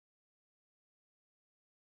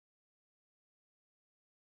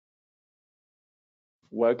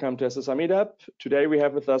Welcome to SSI Meetup. Today we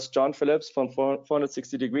have with us John Phillips from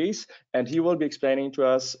 460 Degrees, and he will be explaining to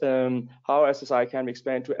us how SSI can be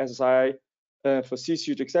explained to SSI for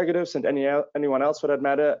C-suite executives and anyone else for that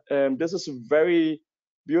matter. This is a very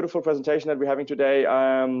beautiful presentation that we're having today.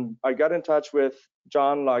 I got in touch with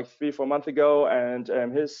John like 3-4 months ago, and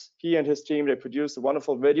he and his team, they produced a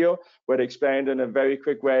wonderful video where they explained in a very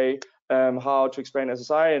quick way how to explain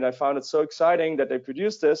SSI, and I found it so exciting that they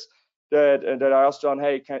produced this that I asked John,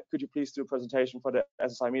 hey, could you please do a presentation for the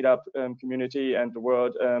SSI Meetup community and the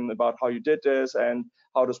world about how you did this and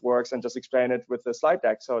how this works, and just explain it with the slide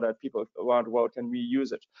deck so that people around the world can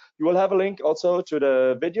reuse it. You will have a link also to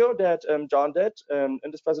the video that John did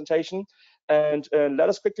in this presentation. And let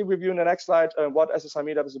us quickly review in the next slide what SSI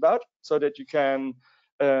Meetup is about, so that you can,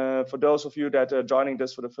 for those of you that are joining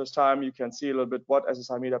this for the first time, you can see a little bit what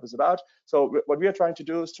SSI Meetup is about. So what we are trying to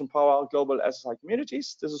do is to empower global SSI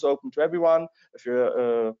communities. This is open to everyone. If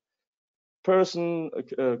you're a person,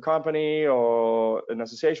 a company, or an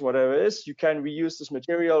association, whatever it is, you can reuse this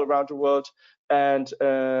material around the world. And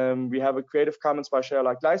we have a Creative Commons by share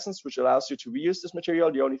alike license, which allows you to reuse this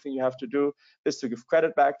material. The only thing you have to do is to give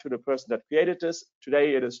credit back to the person that created this.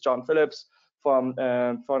 Today it is John Phillips from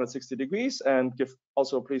 460 Degrees, and give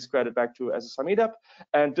also please credit back to SSI Meetup.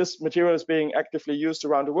 And this material is being actively used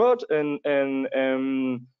around the world and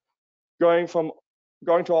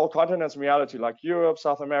going to all continents in reality, like Europe,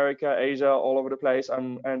 South America, Asia, all over the place.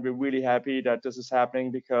 And we're really happy that this is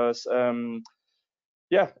happening because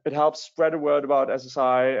yeah, it helps spread the word about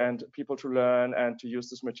SSI and people to learn and to use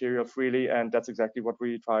this material freely, and that's exactly what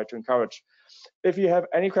we try to encourage. If you have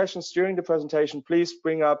any questions during the presentation, please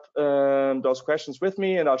bring up those questions with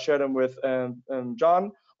me, and I'll share them with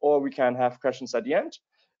John, or we can have questions at the end.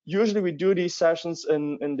 Usually we do these sessions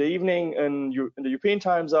in the evening in the European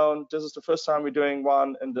time zone. This is the first time we're doing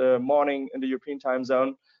one in the morning in the European time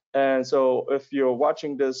zone. And so if you're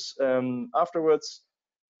watching this afterwards,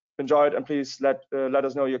 enjoy it, and please let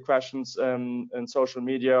us know your questions in social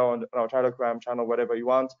media, on our Telegram channel, whatever you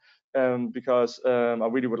want, because I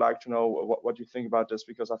really would like to know what you think about this,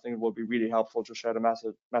 because I think it will be really helpful to share the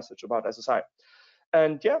message about SSI.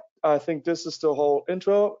 And yeah, I think this is the whole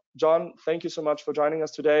intro. John, thank you so much for joining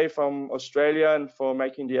us today from Australia and for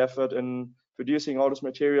making the effort in producing all this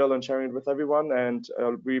material and sharing it with everyone. And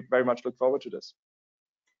we very much look forward to this.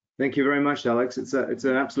 Thank you very much, Alex. It's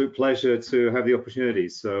an absolute pleasure to have the opportunity.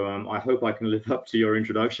 So I hope I can live up to your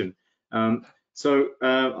introduction. I'll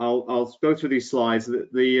go through these slides.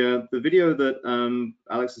 The video that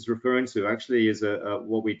Alex is referring to actually is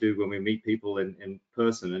what we do when we meet people in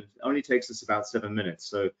person, and it only takes us about 7 minutes.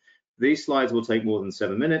 So these slides will take more than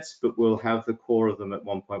 7 minutes, but we'll have the core of them at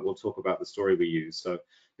one point. We'll talk about the story we use. So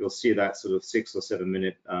you'll see that sort of 6 or 7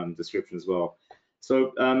 minute description as well.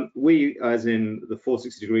 So we, as in the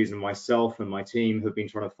 460 Degrees and myself and my team, have been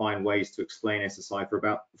trying to find ways to explain SSI for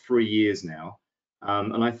about 3 years now.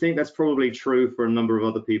 And I think that's probably true for a number of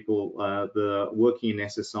other people that are working in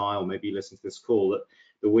SSI, or maybe listen to this call, that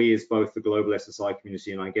the we is both the global SSI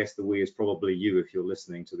community, and I guess the we is probably you if you're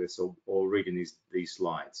listening to this or reading these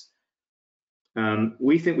slides.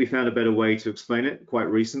 We think we found a better way to explain it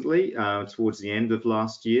quite recently, towards the end of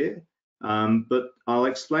last year. But I'll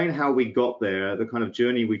explain how we got there, the kind of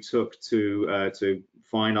journey we took to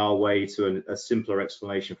find our way to a simpler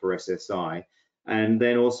explanation for SSI, and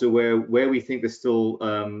then also where we think there's still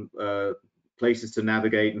places to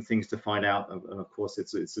navigate and things to find out. And of course,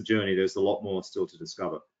 it's a journey. There's a lot more still to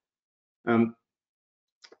discover.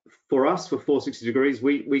 For us, for 460 Degrees,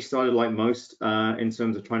 we started like most in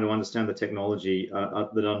terms of trying to understand the technology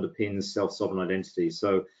that underpins self-sovereign identity.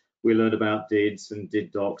 So we learned about DIDs and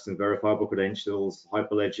DID docs and verifiable credentials,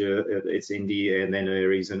 Hyperledger, it's Indy, and then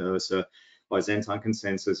Aries and Ursa, Byzantine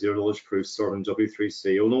consensus, zero knowledge proof, sovereign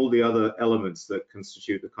W3C, and all the other elements that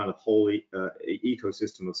constitute the kind of whole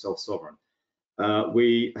ecosystem of self-sovereign.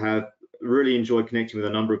 We have really enjoyed connecting with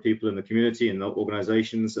a number of people in the community and the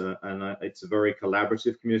organizations, and it's a very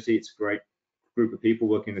collaborative community. It's a great group of people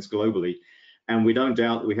working this globally. And we don't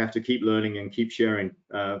doubt that we have to keep learning and keep sharing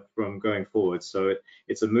from going forward. So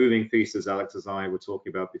it's a moving feast, as Alex and I were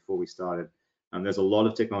talking about before we started. And there's a lot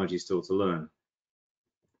of technology still to learn.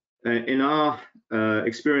 In our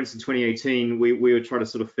experience in 2018, we were trying to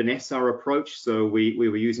sort of finesse our approach. So we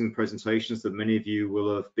were using presentations that many of you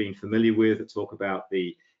will have been familiar with that talk about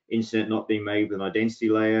the internet not being made with an identity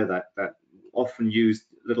layer, that often used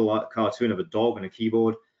little cartoon of a dog and a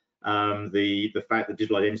keyboard. The fact that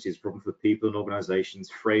digital identity is a problem for people and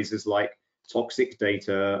organizations, phrases like toxic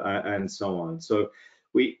data and so on. So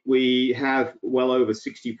We have well over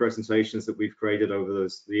 60 presentations that we've created over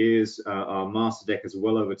those years. Our master deck is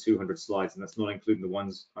well over 200 slides, and that's not including the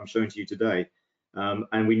ones I'm showing to you today.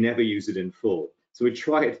 And we never use it in full. So we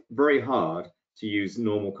try it very hard to use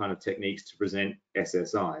normal kind of techniques to present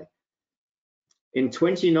SSI. In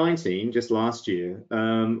 2019, just last year,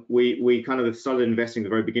 we kind of started investing at the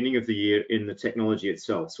very beginning of the year in the technology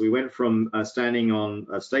itself. So we went from standing on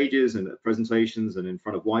stages and presentations and in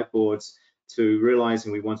front of whiteboards to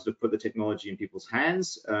realizing we wanted to put the technology in people's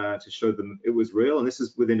hands to show them it was real. And this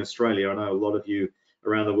is within Australia. I know a lot of you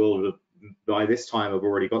around the world by this time have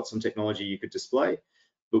already got some technology you could display,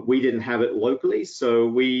 but we didn't have it locally. So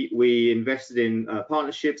we invested in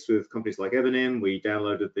partnerships with companies like Evanim. We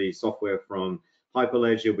downloaded the software from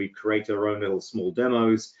Hyperledger. We created our own little small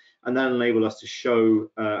demos, and that enabled us to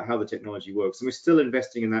show how the technology works. And we're still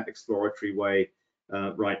investing in that exploratory way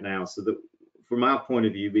right now, so that from our point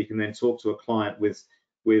of view, we can then talk to a client with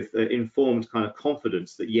informed kind of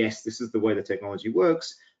confidence that yes, this is the way the technology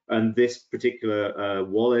works, and this particular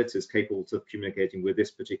wallet is capable of communicating with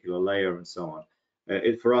this particular layer and so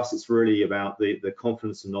on. For us, it's really about the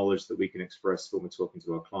confidence and knowledge that we can express when we're talking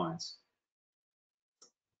to our clients.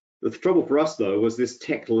 The trouble for us, though, was this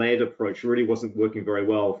tech-led approach really wasn't working very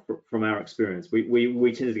well from our experience.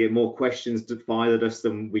 We tended to get more questions fired at us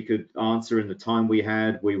than we could answer in the time we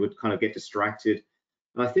had. We would kind of get distracted.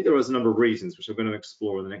 And I think there was a number of reasons, which I'm going to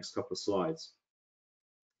explore in the next couple of slides.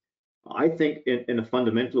 I think in a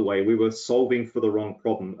fundamental way, we were solving for the wrong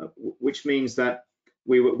problem, which means that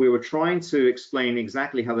we were trying to explain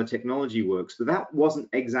exactly how the technology works, but that wasn't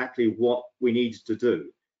exactly what we needed to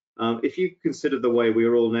do. If you consider the way we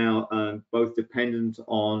are all now both dependent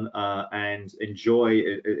on and enjoy,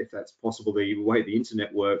 if that's possible, the way the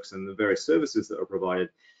internet works and the various services that are provided,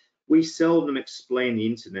 we seldom explain the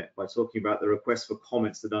internet by talking about the requests for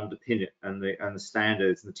comments that underpin it and the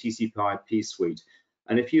standards and the TCP/IP suite.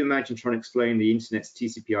 And if you imagine trying to explain the internet's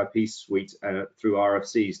TCP/IP suite through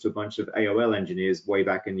RFCs to a bunch of AOL engineers way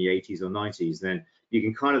back in the 80s or 90s, then you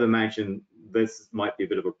can kind of imagine this might be a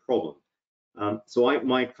bit of a problem. So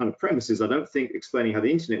my kind of premise is I don't think explaining how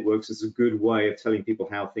the internet works is a good way of telling people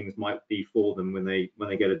how things might be for them when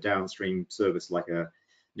they get a downstream service like a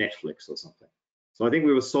Netflix or something. So I think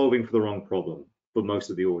we were solving for the wrong problem for most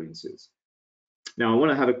of the audiences. Now I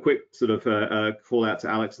want to have a quick sort of call out to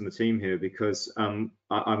Alex and the team here, because I'm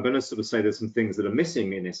going to sort of say there's some things that are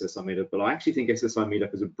missing in SSI Meetup, but I actually think SSI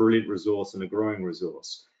Meetup is a brilliant resource and a growing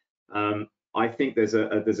resource. I think there's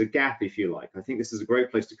a gap, if you like. I think this is a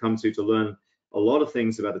great place to come to learn a lot of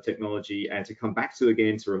things about the technology and to come back to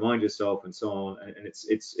again to remind yourself and so on. And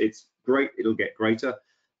it's great. It'll get greater,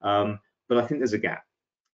 but I think there's a gap.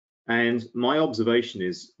 And my observation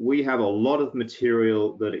is we have a lot of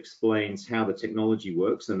material that explains how the technology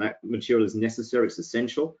works, and that material is necessary, it's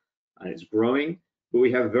essential, and it's growing. But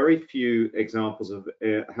we have very few examples of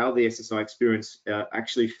how the SSI experience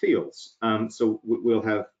actually feels. So we'll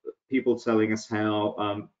have people telling us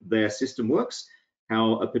how their system works,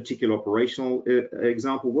 how a particular operational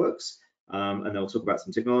example works, and they'll talk about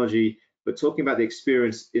some technology, but talking about the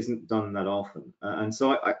experience isn't done that often. And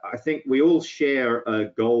so I think we all share a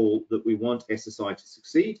goal that we want SSI to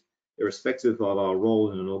succeed, irrespective of our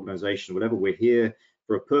role in an organization, whatever. We're here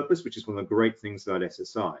for a purpose, which is one of the great things about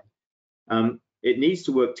SSI. It needs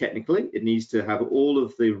to work technically. It needs to have all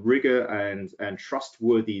of the rigor and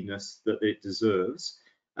trustworthiness that it deserves.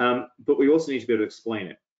 But we also need to be able to explain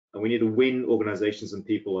it. And we need to win organizations and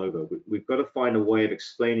people over. We've got to find a way of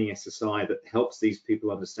explaining SSI that helps these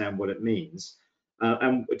people understand what it means.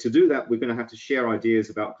 And to do that, we're going to have to share ideas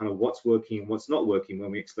about kind of what's working and what's not working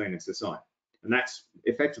when we explain SSI. And that's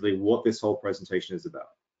effectively what this whole presentation is about.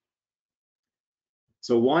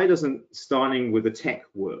 So why doesn't starting with the tech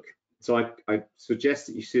work? So I suggest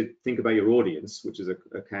that you should think about your audience, which is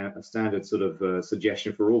a standard sort of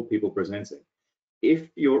suggestion for all people presenting. If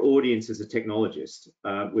your audience is a technologist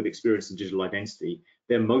with experience in digital identity,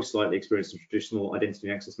 they're most likely experienced in traditional identity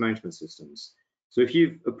and access management systems. So if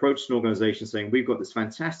you've approached an organization saying, we've got this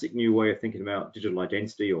fantastic new way of thinking about digital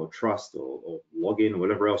identity or trust or login or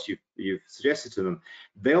whatever else you've suggested to them,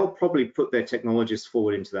 they'll probably put their technologists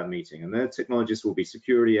forward into that meeting. And their technologists will be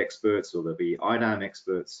security experts or they'll be IDAM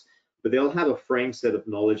experts, but they'll have a frame set of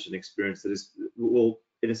knowledge and experience that will,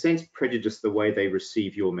 in a sense, prejudice the way they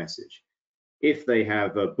receive your message. If they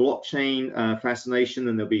have a blockchain fascination,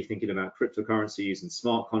 then they'll be thinking about cryptocurrencies and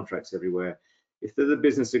smart contracts everywhere. If they're the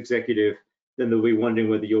business executive, then they'll be wondering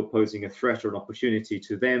whether you're posing a threat or an opportunity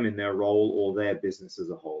to them in their role or their business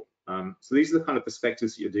as a whole. So these are the kind of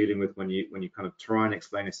perspectives that you're dealing with when you kind of try and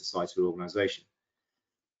explain SSI to an organization.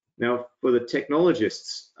 Now, for the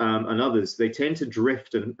technologists and others, they tend to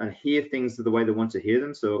drift and hear things the way they want to hear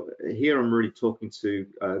them. So here I'm really talking to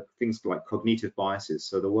things like cognitive biases.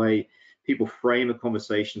 So the way people frame a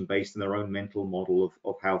conversation based on their own mental model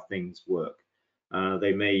of how things work.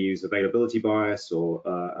 They may use availability bias or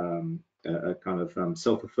a kind of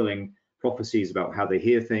self-fulfilling prophecies about how they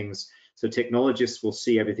hear things. So technologists will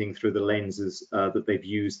see everything through the lenses that they've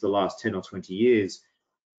used the last 10 or 20 years.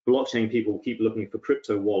 Blockchain people keep looking for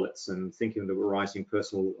crypto wallets and thinking that we're writing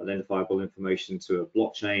personal identifiable information to a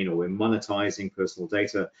blockchain or we're monetizing personal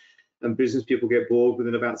data. And business people get bored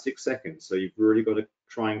within about 6 seconds. So you've really got to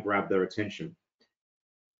try and grab their attention.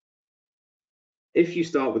 If you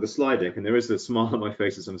start with a slide deck, and there is a smile on my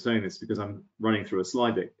face as I'm saying this because I'm running through a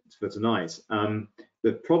slide deck for tonight,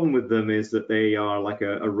 the problem with them is that they are like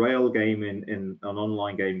a rail game in an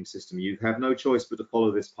online gaming system. You have no choice but to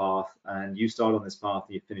follow this path, and you start on this path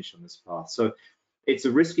and you finish on this path. So it's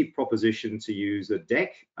a risky proposition to use a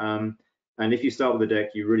deck, and if you start with a deck,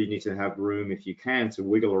 you really need to have room, if you can, to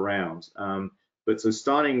wiggle around. But so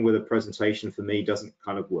starting with a presentation for me doesn't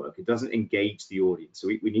kind of work. It doesn't engage the audience. So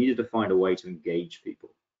we needed to find a way to engage people.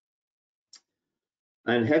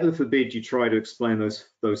 And heaven forbid you try to explain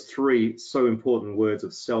those three so important words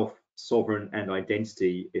of self, sovereign, and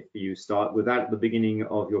identity. If you start with that at the beginning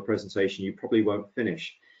of your presentation, you probably won't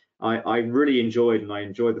finish. I really enjoyed, and I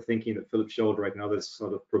enjoyed the thinking that Phillips, Sheldrake, and others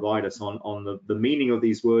sort of provide us on the meaning of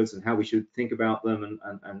these words and how we should think about them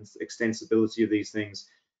and extensibility of these things.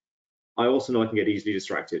 I also know I can get easily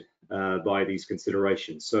distracted by these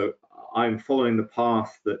considerations. So I'm following the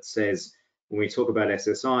path that says when we talk about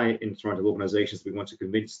SSI in front of organizations we want to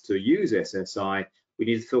convince to use SSI, we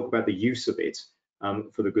need to talk about the use of it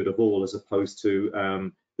for the good of all, as opposed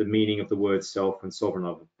to the meaning of the words self and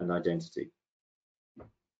sovereign and identity.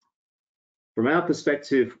 From our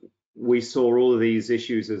perspective, we saw all of these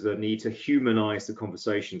issues as a need to humanize the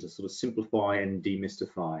conversation, to sort of simplify and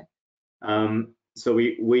demystify. So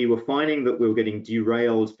we were finding that we were getting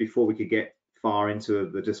derailed before we could get far into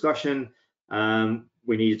the discussion.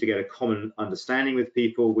 We needed to get a common understanding with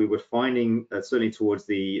people. We were finding, certainly towards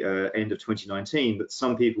the end of 2019, that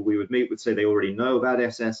some people we would meet would say they already know about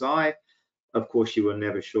SSI. Of course, you were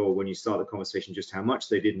never sure when you start the conversation just how much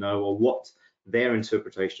they did know or what their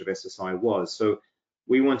interpretation of SSI was. So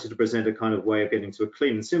we wanted to present a kind of way of getting to a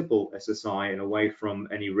clean and simple SSI and away from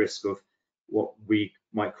any risk of what we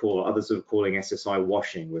might call, or others are calling SSI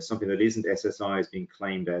washing, where something that isn't SSI is being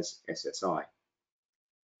claimed as SSI.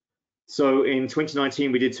 So in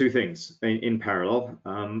 2019, we did two things in parallel.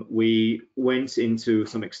 We went into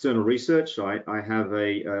some external research.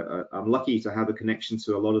 I'm lucky to have a connection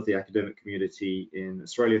to a lot of the academic community in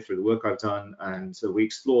Australia through the work I've done, and so we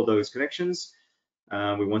explored those connections.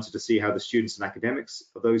 We wanted to see how the students and academics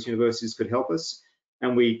of those universities could help us.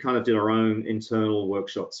 And we kind of did our own internal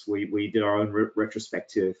workshops. We did our own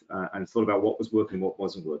retrospective and thought about what was working and what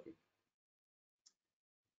wasn't working.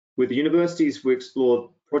 With the universities, we explored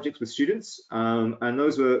projects with students, and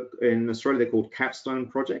those were, in Australia, they're called capstone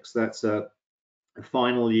projects. That's a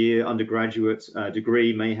final year undergraduate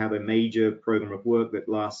degree, may have a major program of work that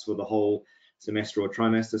lasts for the whole semester or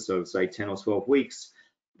trimester, so say 10 or 12 weeks.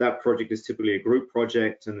 That project is typically a group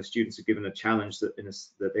project, and the students are given a challenge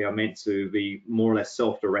that they are meant to be more or less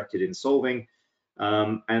self-directed in solving.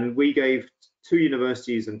 And we gave two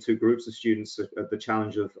universities and two groups of students the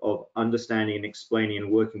challenge of understanding and explaining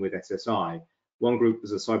and working with SSI. One group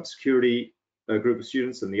was a cybersecurity group of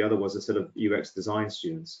students, and the other was a set of UX design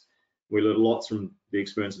students. We learned lots from the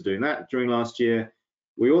experience of doing that during last year.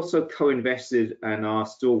 We also co-invested and are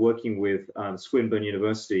still working with Swinburne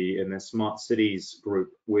University in their Smart Cities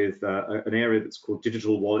group with an area that's called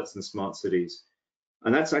Digital Wallets and Smart Cities.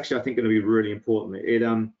 And that's actually, I think, going to be really important.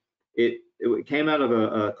 It came out of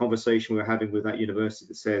a conversation we were having with that university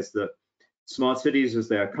that says that smart cities, as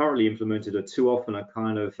they are currently implemented, are too often a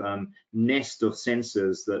kind of nest of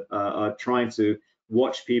sensors that are trying to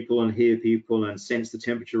watch people and hear people and sense the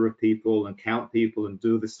temperature of people and count people and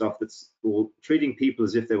do the stuff that's treating people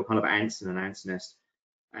as if they were kind of ants in an ant's nest.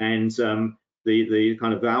 And the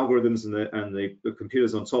kind of algorithms and the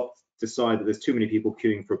computers on top decide that there's too many people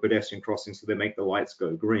queuing for a pedestrian crossing, so they make the lights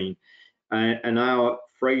go green. And our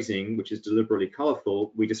phrasing, which is deliberately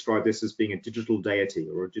colorful, we describe this as being a digital deity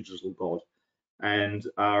or a digital god. And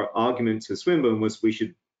our argument to Swinburne was we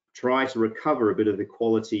should try to recover a bit of the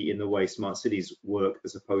quality in the way smart cities work,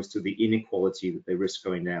 as opposed to the inequality that they risk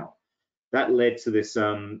going down. That led to this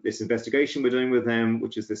this investigation we're doing with them,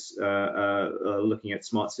 which is this looking at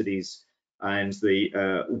smart cities and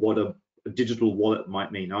what a digital wallet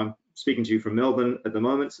might mean. I'm speaking to you from Melbourne at the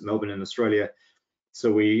moment, Melbourne in Australia.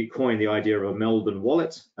 So we coined the idea of a Melbourne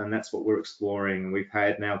wallet, and that's what we're exploring. We've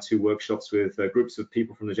had now 2 workshops with groups of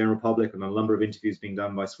people from the general public and a number of interviews being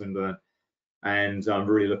done by Swinburne. And I'm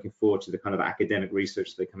really looking forward to the kind of academic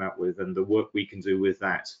research they come out with and the work we can do with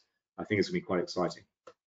that. I think it's going to be quite exciting.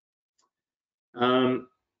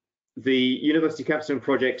 The university capstone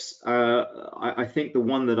projects, I think the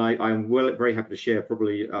one that I'm very happy to share,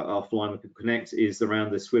 probably offline with Connect, is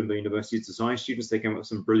around the Swinburne University's design students. They came up with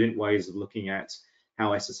some brilliant ways of looking at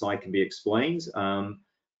how SSI can be explained.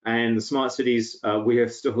 And the smart cities, we are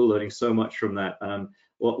still learning so much from that.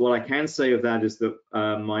 What I can say of that is that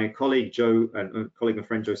my colleague Joe, and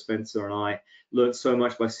friend Joe Spencer, and I learned so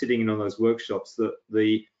much by sitting in on those workshops that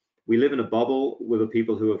we live in a bubble with the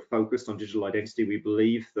people who are focused on digital identity. We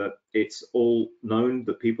believe that it's all known,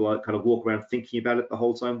 that people are kind of walk around thinking about it the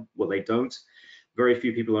whole time. Well, they don't. Very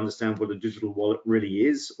few people understand what a digital wallet really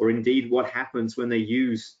is, or indeed what happens when they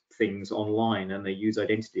use things online and they use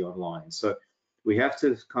identity online. So we have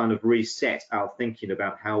to kind of reset our thinking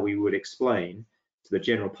about how we would explain to the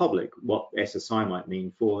general public what SSI might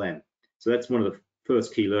mean for them. So that's one of the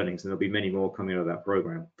first key learnings, and there'll be many more coming out of that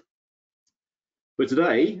program. But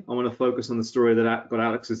today, I want to focus on the story that got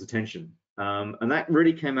Alex's attention. And that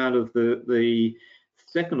really came out of the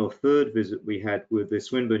second or third visit we had with the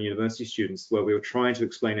Swinburne University students, where we were trying to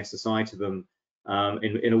explain SSI to them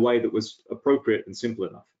in a way that was appropriate and simple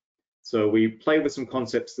enough. So we played with some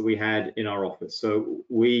concepts that we had in our office. So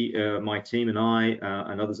we, my team and I,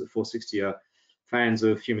 and others at 460 are fans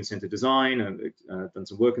of human-centered design and done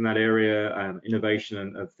some work in that area, innovation,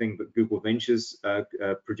 and a thing that Google Ventures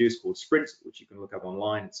produced called Sprint, which you can look up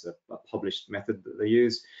online. It's a published method that they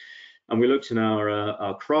use. And we looked in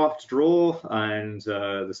our craft drawer and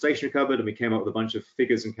the stationery cupboard, and we came up with a bunch of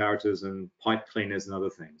figures and characters and pipe cleaners and other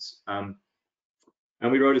things. And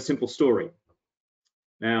we wrote a simple story.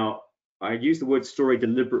 Now, I use the word story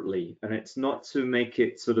deliberately, and it's not to make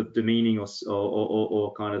it sort of demeaning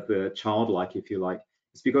or kind of childlike, if you like.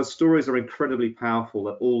 It's because stories are incredibly powerful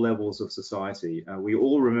at all levels of society. We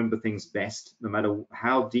all remember things best, no matter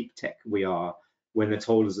how deep tech we are, when they're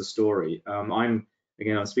told as a story. I'm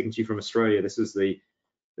speaking to you from Australia. This is the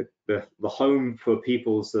home for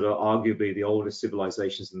peoples that are arguably the oldest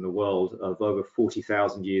civilizations in the world, of over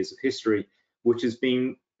 40,000 years of history, which has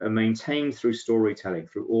been maintained through storytelling,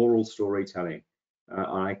 through oral storytelling.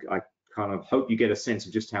 I kind of hope you get a sense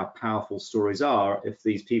of just how powerful stories are if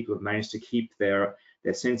these people have managed to keep their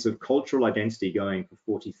sense of cultural identity going for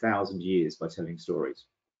 40,000 years by telling stories.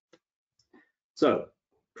 So,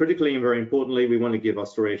 critically and very importantly, we want to give our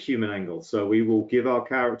story a human angle. So we will give our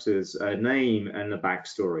characters a name and a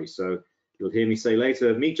backstory. So you'll hear me say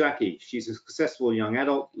later, meet Jackie. She's a successful young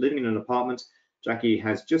adult living in an apartment. Jackie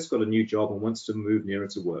has just got a new job and wants to move nearer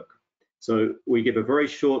to work. So we give a very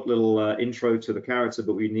short little intro to the character,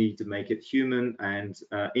 but we need to make it human and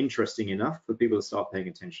interesting enough for people to start paying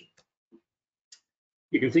attention.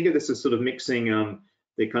 You can think of this as sort of mixing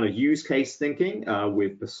the kind of use case thinking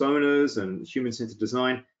with personas and human-centered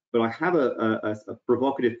design. But I have a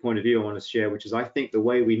provocative point of view I want to share, which is I think the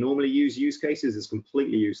way we normally use cases is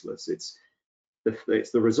completely useless. It's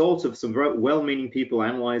the result of some very well-meaning people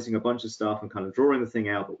analyzing a bunch of stuff and kind of drawing the thing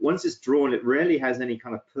out. But once it's drawn, it rarely has any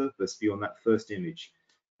kind of purpose beyond that first image.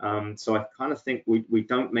 So I kind of think we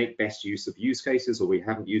don't make best use of use cases, or we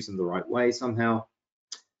haven't used them the right way somehow.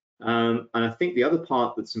 And I think the other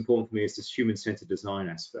part that's important for me is this human-centered design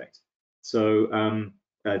aspect. So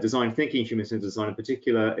design thinking, human-centered design in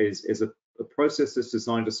particular, is a process that's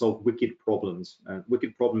designed to solve wicked problems.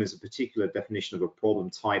 Wicked problem is a particular definition of a problem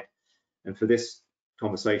type. And for this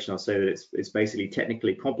conversation, I'll say that it's basically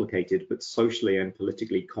technically complicated, but socially and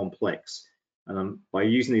politically complex. And by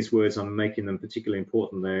using these words, I'm making them particularly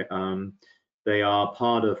important there. They are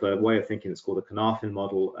part of a way of thinking that's called the Knafin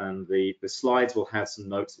model, and the slides will have some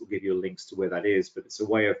notes that will give you links to where that is, but it's a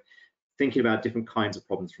way of thinking about different kinds of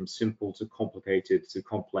problems, from simple to complicated to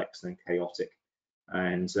complex and chaotic.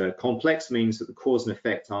 And complex means that the cause and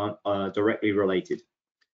effect aren't directly related.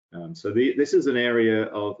 So this is an area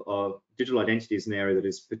of digital identity, is an area that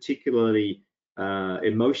is particularly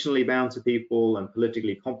emotionally bound to people and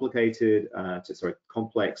politically complicated,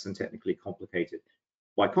 complex and technically complicated.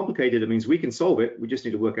 By complicated, it means we can solve it, we just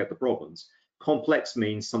need to work out the problems. Complex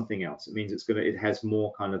means something else. It means it has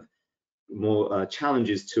more kind of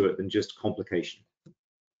challenges to it than just complication.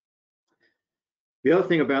 The other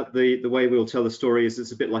thing about the way we'll tell the story is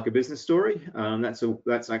it's a bit like a business story.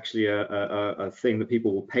 That's actually a thing that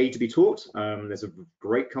people will pay to be taught. There's a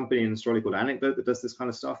great company in Australia called Anecdote that does this kind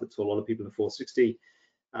of stuff. That's a lot of people in 460.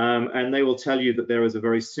 And they will tell you that there is a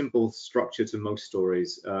very simple structure to most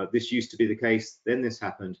stories. This used to be the case, then this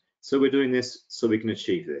happened, So we're doing this so we can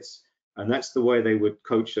achieve this. And that's the way they would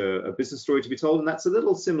coach a business story to be told. And that's a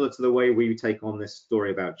little similar to the way we take on this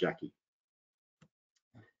story about Jackie.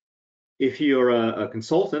 If you're a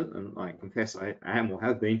consultant, and I confess I am or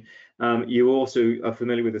have been, you also are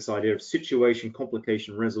familiar with this idea of situation,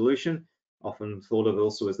 complication, resolution, often thought of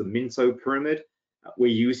also as the Minto pyramid. We're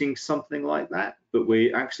using something like that, but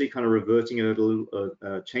we're actually kind of reverting it a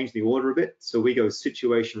little, change the order a bit. So we go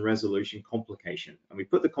situation, resolution, complication, and we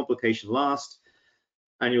put the complication last,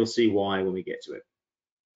 and you'll see why when we get to it.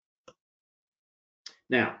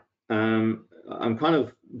 Now, I'm kind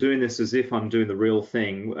of doing this as if I'm doing the real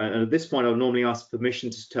thing. And at this point, I would normally ask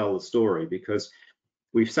permission to tell the story because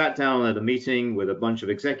we've sat down at a meeting with a bunch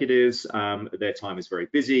of executives. Their time is very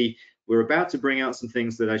busy. We're about to bring out some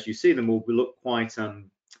things that, as you see them, will look quite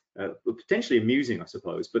potentially amusing, I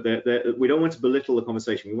suppose. But we don't want to belittle the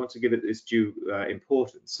conversation. We want to give it its due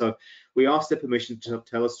importance. So we asked their permission to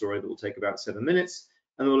tell a story that will take about 7 minutes.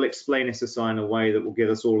 And we'll explain SSI in a way that will get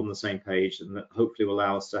us all on the same page and that hopefully will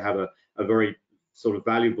allow us to have a very sort of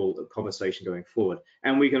valuable conversation going forward.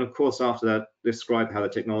 And we can, of course, after that, describe how the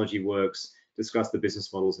technology works, discuss the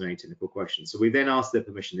business models and any technical questions. So we then ask their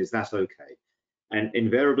permission, is that okay? And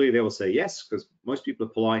invariably, they will say yes, because most people are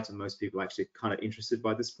polite and most people are actually kind of interested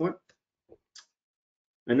by this point.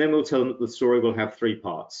 And then we'll tell them that the story will have 3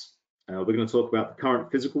 parts. We're going to talk about the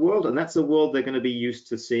current physical world, and that's a world they're going to be used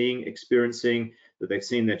to seeing, experiencing, that they've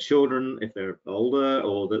seen their children if they're older,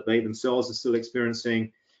 or that they themselves are still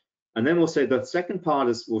experiencing. And then we'll say the second part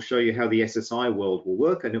is we'll show you how the SSI world will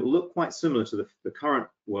work, and it will look quite similar to the current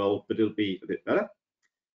world, but it'll be a bit better.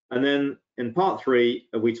 And then in part 3,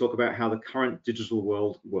 we talk about how the current digital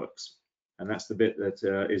world works. And that's the bit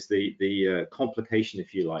that is the complication,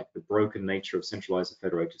 if you like, the broken nature of centralized and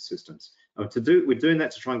federated systems. We're doing that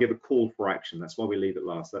to try and give a call for action. That's why we leave it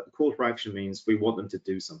last. That call for action means we want them to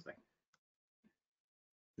do something.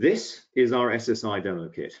 This is our SSI demo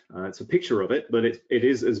kit. It's a picture of it, but it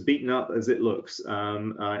is as beaten up as it looks.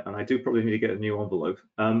 And I do probably need to get a new envelope.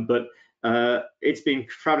 But it's been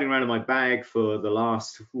traveling around in my bag for the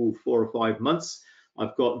last 4 or 5 months.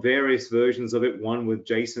 I've got various versions of it, one with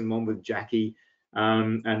Jason, one with Jackie,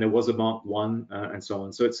 and there was a Mark I and so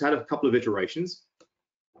on. So it's had a couple of iterations,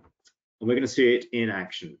 and we're going to see it in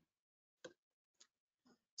action.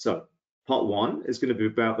 So part 1 is going to be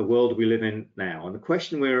about the world we live in now. And the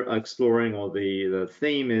question we're exploring, or the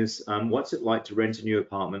theme is, what's it like to rent a new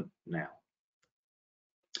apartment now?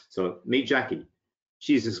 So meet Jackie.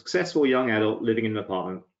 She's a successful young adult living in an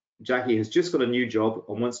apartment. Jackie has just got a new job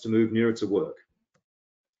and wants to move nearer to work.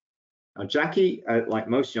 Now, Jackie, like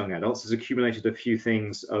most young adults, has accumulated a few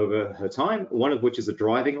things over her time, one of which is a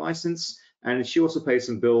driving license, and she also pays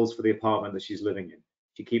some bills for the apartment that she's living in.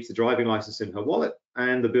 She keeps the driving license in her wallet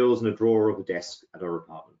and the bills in a drawer of a desk at her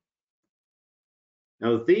apartment.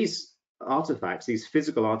 Now, these artifacts, these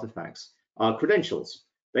physical artifacts, are credentials.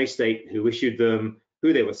 They state who issued them,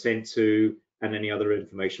 who they were sent to, and any other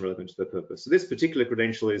information relevant to their purpose. So this particular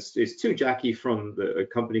credential is to Jackie from a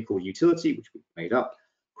company called Utility, which we made up,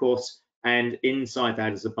 of course, and inside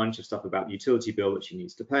that is a bunch of stuff about the utility bill that she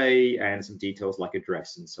needs to pay and some details like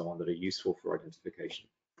address and so on that are useful for identification.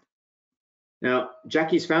 Now,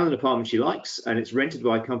 Jackie's found an apartment she likes, and it's rented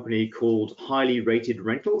by a company called Highly Rated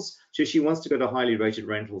Rentals. So she wants to go to Highly Rated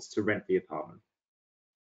Rentals to rent the apartment.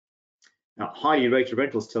 Now, Highly Rated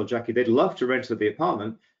Rentals tell Jackie they'd love to rent her the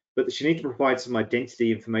apartment, but she needs to provide some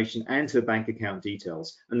identity information and her bank account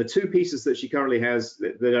details. And the 2 pieces that she currently has,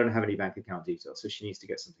 they don't have any bank account details, so she needs to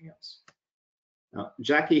get something else. Now,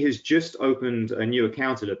 Jackie has just opened a new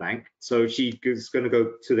account at a bank, so she's going to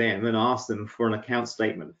go to them and ask them for an account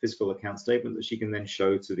statement, a physical account statement that she can then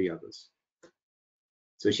show to the others.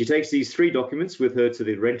 So she takes these 3 documents with her to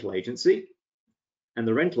the rental agency, and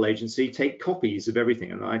the rental agency take copies of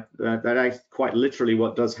everything. And that is quite literally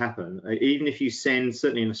what does happen. Even if you send,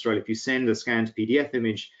 certainly in Australia, if you send a scanned PDF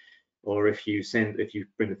image, or if you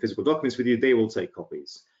bring the physical documents with you, they will take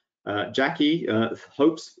copies. Jackie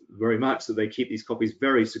hopes very much that they keep these copies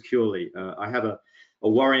very securely. I have a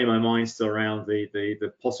worry in my mind still around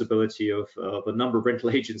the possibility of a number of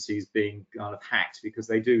rental agencies being kind of hacked, because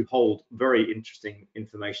they do hold very interesting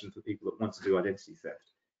information for people that want to do identity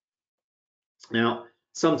theft. Now,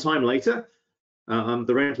 sometime later,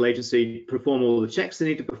 the rental agency perform all the checks they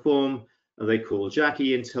need to perform. They call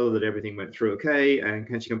Jackie and tell her that everything went through okay, and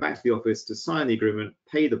can she come back to the office to sign the agreement,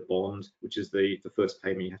 pay the bond, which is the first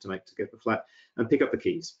payment you have to make to get the flat, and pick up the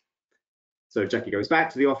keys. So Jackie goes back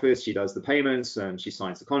to the office, she does the payments, and she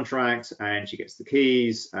signs the contract, and she gets the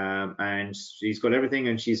keys, and she's got everything,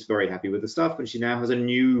 and she's very happy with the stuff, and she now has a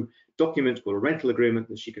new document called a rental agreement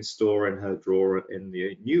that she can store in her drawer in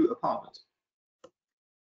the new apartment.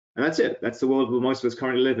 And that's it. That's the world where most of us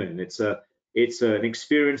currently live in. It's an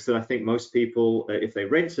experience that I think most people, if they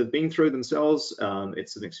rent, have been through themselves.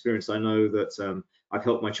 It's an experience I know that I've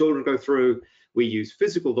helped my children go through. We use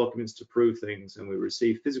physical documents to prove things, and we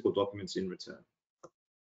receive physical documents in return.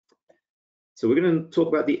 So we're going to talk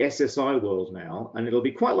about the SSI world now, and it'll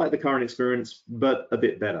be quite like the current experience, but a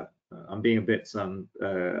bit better. I'm being a bit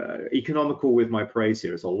economical with my praise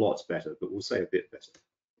here. It's a lot better, but we'll say a bit better.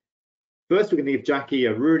 First, we're going to give Jackie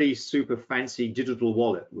a really super fancy digital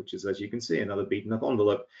wallet, which is, as you can see, another beaten up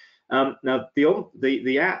envelope. Now,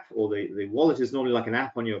 the app or the wallet is normally like an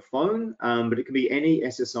app on your phone, but it can be any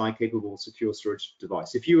SSI capable secure storage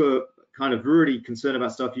device. If you were kind of really concerned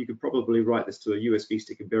about stuff, you could probably write this to a USB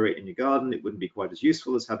stick and bury it in your garden. It wouldn't be quite as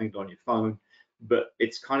useful as having it on your phone, but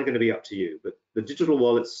it's kind of going to be up to you. But the digital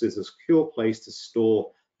wallet is a secure place to store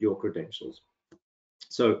your credentials.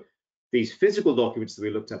 So these physical documents that we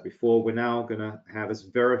looked at before, we're now going to have as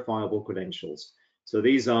verifiable credentials. So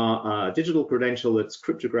these are a digital credential that's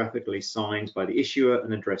cryptographically signed by the issuer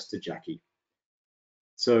and addressed to Jackie.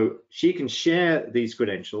 So she can share these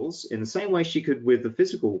credentials in the same way she could with the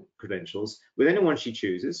physical credentials with anyone she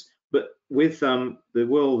chooses, but with the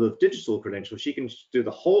world of digital credentials, she can do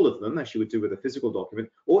the whole of them as she would do with a physical document,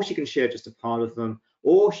 or she can share just a part of them,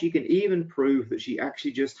 or she can even prove that she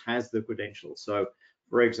actually just has the credentials. So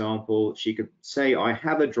for example, she could say, I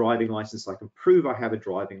have a driving license, I can prove I have a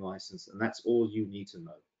driving license, and that's all you need to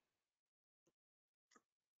know.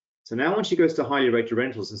 So now when she goes to highly rated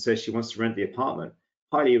rentals and says she wants to rent the apartment,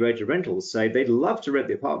 highly rated rentals say they'd love to rent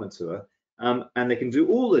the apartment to her, and they can do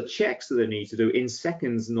all the checks that they need to do in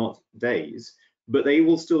seconds, not days, but they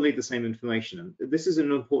will still need the same information. And this is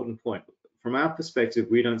an important point. From our perspective,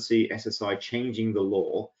 we don't see SSI changing the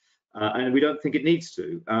law, and we don't think it needs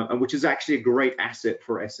to, which is actually a great asset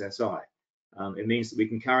for SSI. It means that we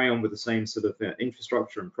can carry on with the same sort of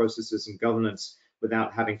infrastructure and processes and governance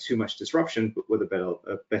without having too much disruption, but with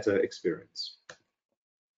a better experience.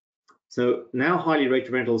 So now highly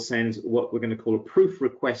rated rentals send what we're going to call a proof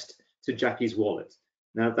request to Jackie's wallet.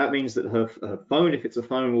 Now that means that her phone, if it's a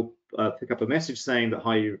phone, will pick up a message saying that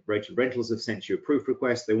highly rated rentals have sent you a proof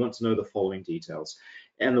request. They want to know the following details.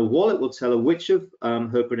 And the wallet will tell her which of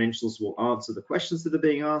her credentials will answer the questions that are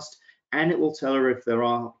being asked, and it will tell her if there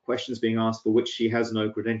are questions being asked for which she has no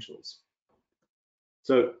credentials.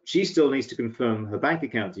 So she still needs to confirm her bank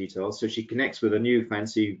account details, so she connects with a new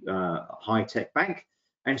fancy high-tech bank,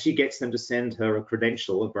 and she gets them to send her a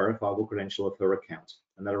credential, a verifiable credential of her account,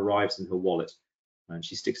 and that arrives in her wallet. And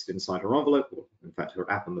she sticks it inside her envelope, or in fact her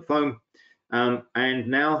app on the phone. And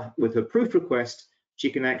now with her proof request, she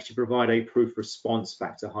can actually provide a proof response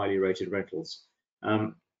back to highly rated rentals.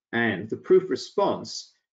 And the proof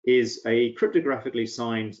response is a cryptographically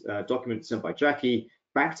signed document sent by Jackie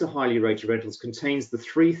back to highly rated rentals, contains the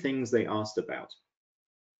 3 things they asked about.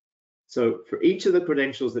 So for each of the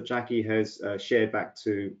credentials that Jackie has shared back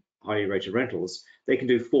to highly rated rentals, they can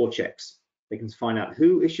do 4 checks. They can find out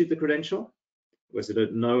who issued the credential. Was it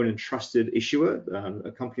a known and trusted issuer,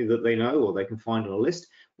 a company that they know, or they can find on a list?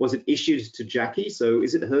 Was it issued to Jackie? So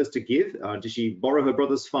is it hers to give? Did she borrow her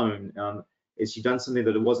brother's phone? Has she done something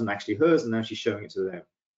that it wasn't actually hers and now she's showing it to them?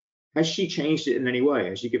 Has she changed it in any way?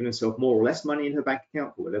 Has she given herself more or less money in her bank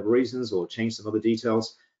account for whatever reasons, or changed some other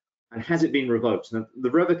details? And has it been revoked? Now,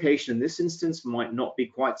 the revocation in this instance might not be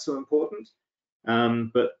quite so important,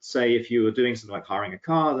 but say if you were doing something like hiring a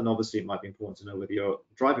car, then obviously it might be important to know whether your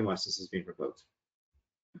driving license has been revoked.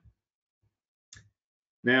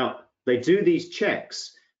 Now, they do these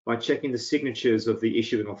checks by checking the signatures of the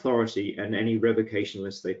issuing authority and any revocation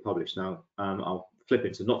list they publish. Now, I'll flip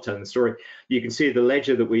into not telling the story. You can see the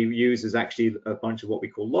ledger that we use is actually a bunch of what we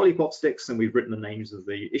call lollipop sticks, and we've written the names of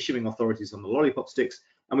the issuing authorities on the lollipop sticks,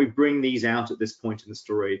 and we bring these out at this point in the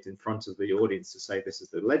story in front of the audience to say this is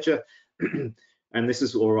the ledger, and this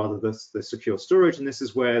is, or rather the secure storage, and this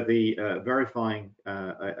is where the verifying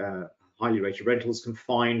highly rated rentals can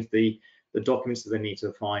find the documents that they need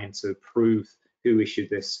to find to prove who issued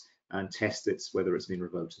this and test it, whether it's been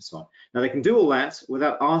revoked and so on. Now they can do all that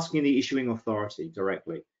without asking the issuing authority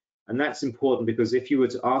directly. And that's important because if you were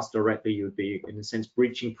to ask directly, you would be, in a sense,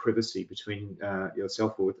 breaching privacy between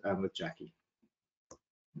yourself with Jackie.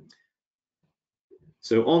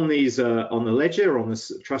 So on these, on the ledger, on this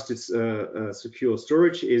trusted secure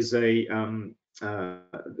storage is these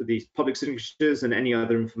public signatures and any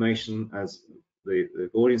other information as the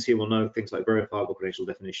audience here will know things like verifiable credential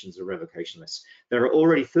definitions and revocation lists. There are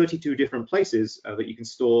already 32 different places that you can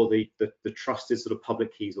store the trusted sort of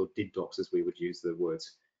public keys, or DID docs as we would use the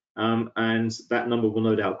words. And that number will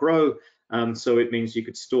no doubt grow. So it means you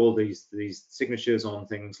could store these signatures on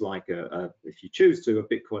things like, if you choose to, a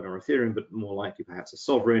Bitcoin or Ethereum, but more likely perhaps a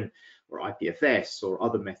sovereign or IPFS or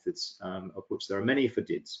other methods, of which there are many for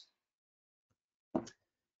DIDs.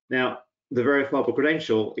 Now, the verifiable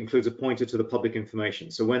credential includes a pointer to the public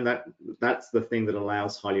information. So when that's the thing that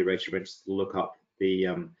allows highly rated rentals to look up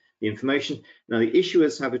the information. Now, the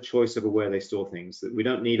issuers have a choice over where they store things. That we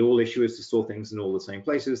don't need all issuers to store things in all the same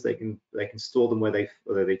places. They can store them where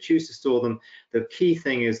they choose to store them. The key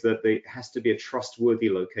thing is that it has to be a trustworthy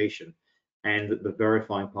location, and that the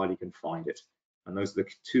verifying party can find it. And those are the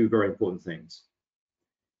two very important things.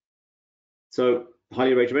 So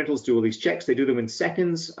highly rated rentals do all these checks. They do them in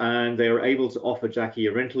seconds, and they are able to offer Jackie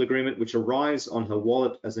a rental agreement, which arrives on her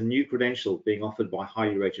wallet as a new credential being offered by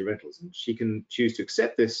highly rated rentals. And she can choose to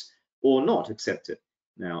accept this or not accept it.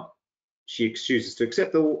 Now, she chooses to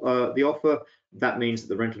accept the offer. That means that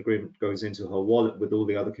the rental agreement goes into her wallet with all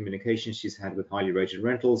the other communications she's had with highly rated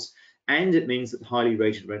rentals. And it means that highly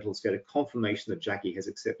rated rentals get a confirmation that Jackie has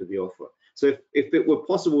accepted the offer. So if it were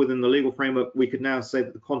possible within the legal framework, we could now say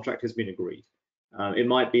that the contract has been agreed. It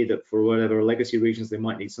might be that for whatever legacy regions, they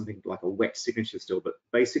might need something like a wet signature still, but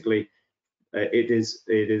basically it is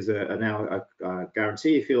now a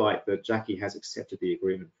guarantee, if you like, that Jackie has accepted the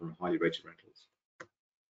agreement from highly rated rentals.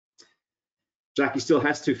 Jackie still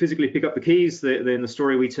has to physically pick up the keys. In the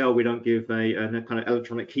story we tell, we don't give a kind of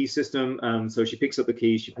electronic key system. So she picks up the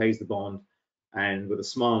keys, she pays the bond, and with a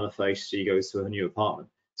smile on her face, she goes to her new apartment.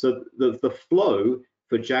 So the flow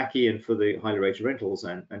for Jackie and for the highly rated rentals,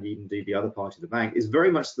 and indeed the other party of the bank, is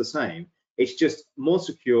very much the same. It's just more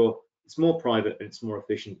secure, it's more private, and it's more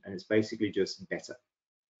efficient, and it's basically just better.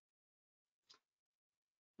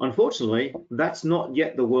 Unfortunately, that's not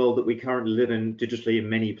yet the world that we currently live in digitally in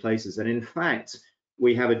many places. And in fact,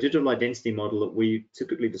 we have a digital identity model that we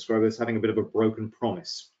typically describe as having a bit of a broken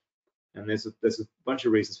promise. And there's a bunch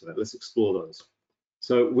of reasons for that. Let's explore those.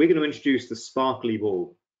 So we're going to introduce the sparkly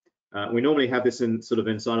ball. We normally have this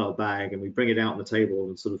inside our bag, and we bring it out on the table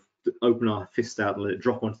and sort of open our fist out and let it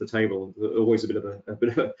drop onto the table. Always a bit of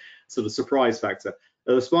a sort of surprise factor.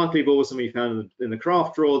 The sparkly ball was something we found in the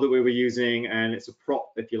craft drawer that we were using, and it's a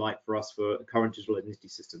prop, if you like, for us for current digital identity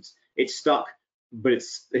systems. It's stuck, but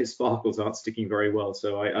its sparkles aren't sticking very well.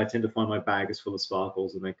 So I tend to find my bag is full of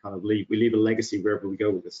sparkles, and we leave a legacy wherever we go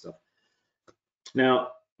with this stuff.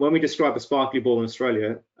 Now, when we describe a sparkly ball in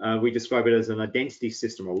Australia, we describe it as an identity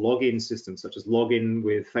system or login system, such as login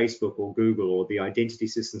with Facebook or Google, or the identity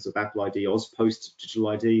systems of Apple ID, AusPost Digital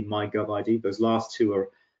ID, MyGov ID. Those last two are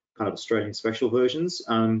kind of Australian special versions.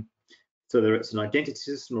 So it's an identity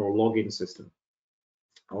system or a login system.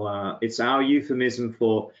 It's our euphemism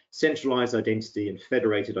for centralized identity and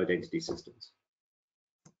federated identity systems.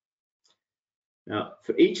 Now,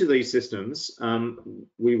 for each of these systems,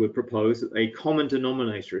 we would propose a common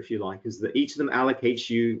denominator, if you like, is that each of them allocates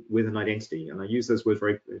you with an identity. And I use those words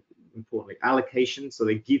very importantly, allocation. So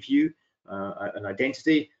they give you an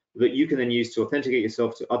identity that you can then use to authenticate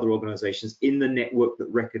yourself to other organizations in the network that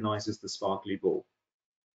recognizes the sparkly ball.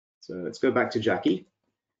 So let's go back to Jackie.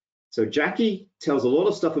 So Jackie tells a lot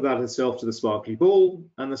of stuff about herself to the sparkly ball,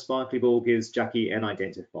 and the sparkly ball gives Jackie an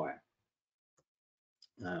identifier.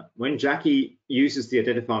 When Jackie uses the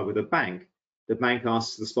identifier with a bank, the bank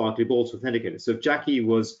asks the sparkly ball to authenticate it. So if Jackie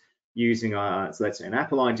was using, so let's say, an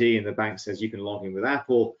Apple ID, and the bank says you can log in with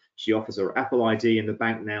Apple, she offers her Apple ID, and the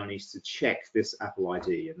bank now needs to check this Apple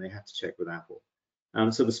ID, and they have to check with Apple.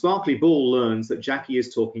 So the sparkly ball learns that Jackie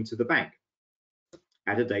is talking to the bank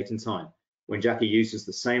at a date and time. When Jackie uses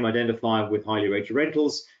the same identifier with highly rated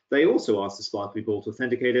rentals, they also ask the sparkly ball to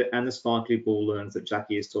authenticate it, and the sparkly ball learns that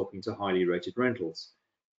Jackie is talking to highly rated rentals.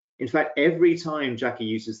 In fact, every time Jackie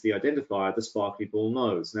uses the identifier, the sparkly ball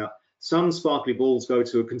knows. Now, some sparkly balls go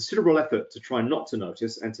to a considerable effort to try not to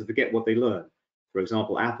notice and to forget what they learn. For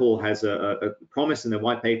example, Apple has a promise in their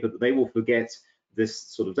white paper that they will forget this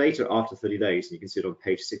sort of data after 30 days. And you can see it on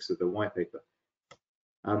page 6 of the white paper.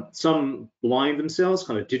 Some blind themselves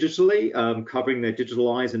kind of digitally, covering their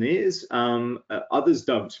digital eyes and ears. Others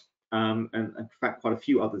don't. And in fact, quite a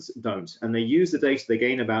few others don't. And they use the data they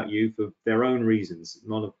gain about you for their own reasons,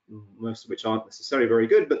 most of which aren't necessarily very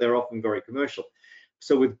good, but they're often very commercial.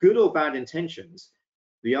 So with good or bad intentions,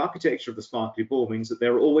 the architecture of the sparkly ball means that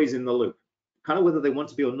they're always in the loop, kind of whether they want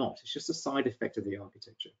to be or not. It's just a side effect of the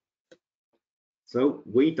architecture. So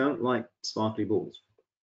we don't like sparkly balls.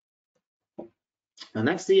 And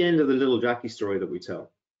that's the end of the little Jackie story that we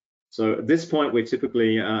tell. So at this point, we're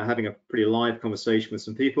typically having a pretty live conversation with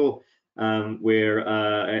some people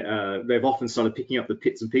where they've often started picking up the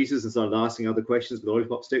bits and pieces and started asking other questions with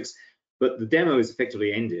lollipop sticks, but the demo is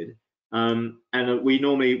effectively ended. And we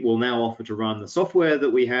normally will now offer to run the software that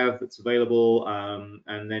we have that's available,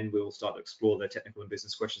 and then we'll start to explore their technical and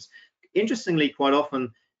business questions. Interestingly, quite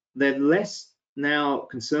often, they're less now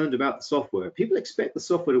concerned about the software. People expect the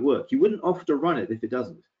software to work. You wouldn't offer to run it if it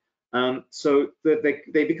doesn't. So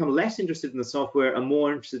they become less interested in the software and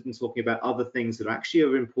more interested in talking about other things that actually are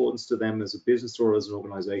of importance to them as a business or as an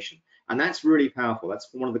organization. And that's really powerful. That's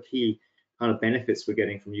one of the key kind of benefits we're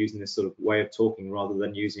getting from using this sort of way of talking rather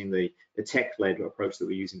than using the tech-led approach that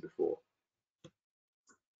we're using before.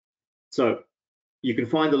 So you can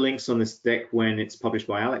find the links on this deck when it's published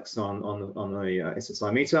by Alex on the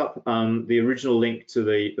SSI meetup. The original link to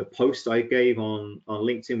the post I gave on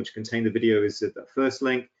LinkedIn, which contained the video, is the first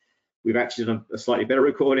link. We've actually done a slightly better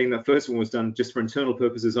recording. The first one was done just for internal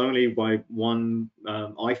purposes only by one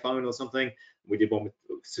iPhone or something. We did one with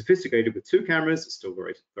sophisticated with 2 cameras. It's still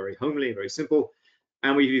very, very homely, very simple.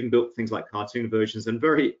 And we've even built things like cartoon versions. And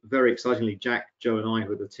very, very excitingly, Jack, Joe, and I,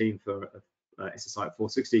 who are the team for SSI at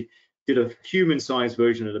 460, did a human-sized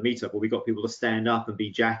version at a meetup where we got people to stand up and be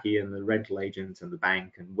Jackie and the rental agent and the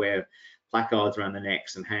bank and wear placards around their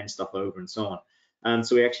necks and hand stuff over and so on. And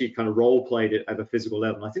so we actually kind of role played it at a physical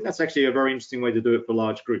level. And I think that's actually a very interesting way to do it for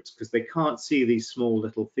large groups because they can't see these small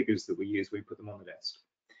little figures that we use. We put them on the desk.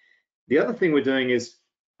 The other thing we're doing is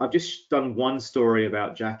I've just done one story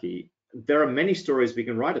about Jackie. There are many stories we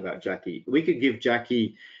can write about Jackie. We could give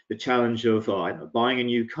Jackie the challenge of I don't know, buying a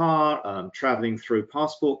new car, traveling through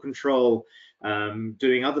passport control,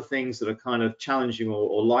 doing other things that are kind of challenging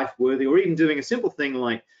or life worthy, or even doing a simple thing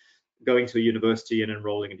like going to a university and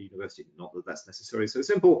enrolling in a university. Not that that's necessarily so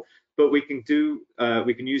simple, but we can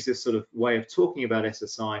use this sort of way of talking about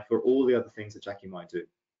SSI for all the other things that Jackie might do.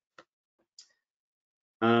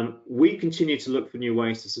 We continue to look for new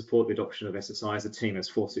ways to support the adoption of SSI as a team as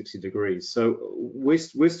 460 degrees. So we're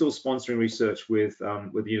still sponsoring research with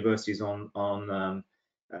the universities on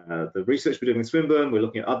the research we're doing in Swinburne. We're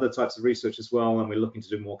looking at other types of research as well, and we're looking to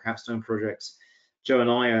do more capstone projects. Joe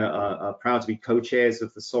and I are proud to be co-chairs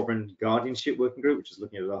of the Sovereign Guardianship Working Group, which is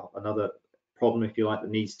looking at another problem, if you like,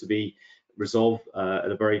 that needs to be resolved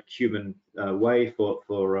at a very human way for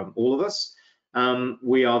all of us.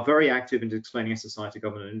 We are very active in explaining SSI to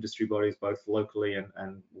government and industry bodies, both locally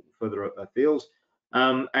and further afield.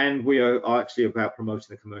 And we are actually about promoting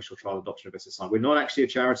the commercial trial adoption of SSI. We're not actually a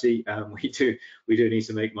charity. We do need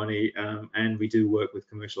to make money, and we do work with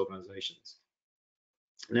commercial organizations.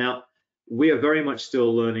 Now, we are very much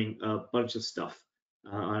still learning a bunch of stuff.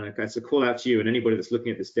 And it's a call out to you and anybody that's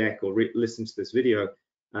looking at this deck or listening to this video,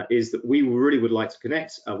 is that we really would like to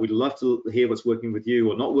connect. We'd love to hear what's working with you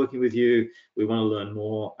or not working with you. We want to learn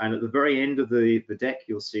more. And at the very end of the deck,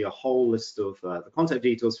 you'll see a whole list of the contact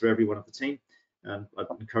details for every one of the team. And I'd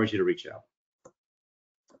encourage you to reach out.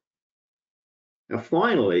 Now,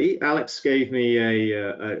 finally, Alex gave me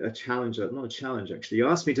a challenge, not a challenge actually. He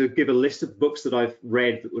asked me to give a list of books that I've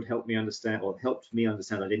read that would help me understand or helped me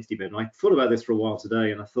understand identity better. And I thought about this for a while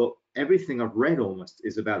today, and I thought everything I've read almost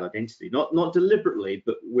is about identity, not deliberately,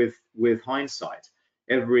 but with hindsight.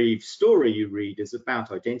 Every story you read is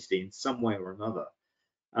about identity in some way or another.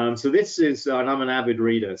 So this is, and I'm an avid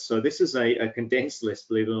reader, so this is a condensed list,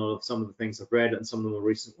 believe it or not, of some of the things I've read and some of the more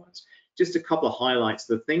recent ones. Just a couple of highlights.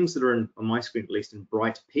 The things that are on my screen, at least in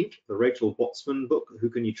bright pink, the Rachel Botsman book, Who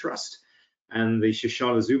Can You Trust? And the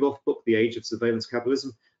Shoshana Zuboff book, The Age of Surveillance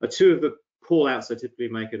Capitalism, are two of the call outs I typically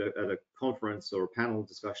make at a conference or a panel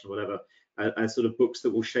discussion or whatever, as sort of books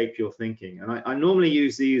that will shape your thinking. And I normally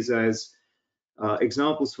use these as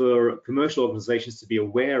examples for commercial organizations to be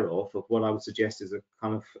aware of what I would suggest is a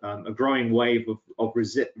kind of a growing wave of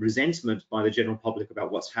resentment by the general public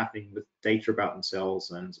about what's happening with data about themselves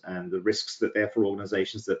and the risks that therefore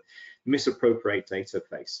organizations that misappropriate data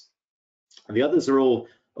face. And the others are all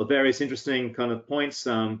of various interesting kind of points.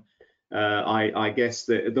 I guess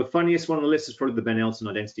the funniest one on the list is probably the Ben Elton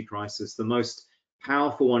identity crisis. The most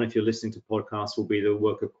powerful one, if you're listening to podcasts, will be the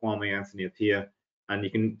work of Kwame Anthony Appiah. And you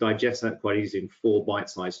can digest that quite easily in 4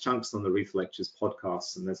 bite-sized chunks on the Reef Lectures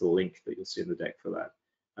podcasts, and there's a link that you'll see in the deck for that.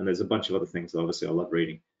 And there's a bunch of other things that obviously I love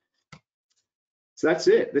reading. So that's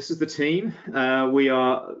it. This is the team. We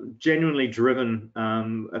are genuinely driven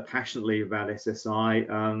passionately about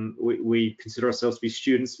SSI. We consider ourselves to be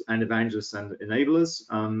students and evangelists and enablers.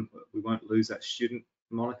 We won't lose that student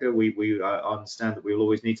moniker. We understand that we will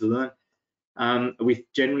always need to learn. We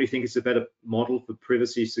generally think it's a better model for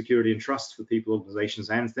privacy, security, and trust for people, organizations,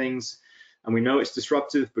 and things. And we know it's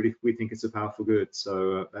disruptive, but if we think it's a powerful good.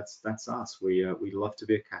 So that's us. We love to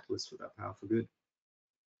be a catalyst for that powerful good.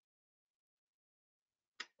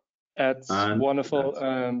 That's wonderful,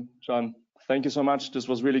 John. Thank you so much. This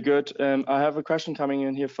was really good. I have a question coming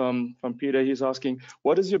in here from Peter. He's asking,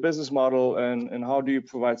 what is your business model and how do you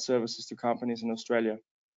provide services to companies in Australia?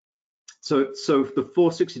 So the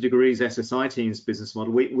 460 Degrees SSI team's business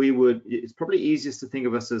model, it's probably easiest to think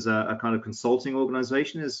of us as a kind of consulting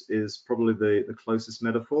organization is probably the closest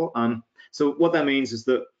metaphor. So what that means is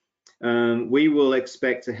that we will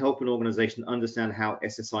expect to help an organization understand how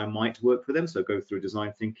SSI might work for them. So go through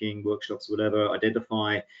design thinking, workshops, whatever,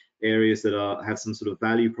 identify areas that have some sort of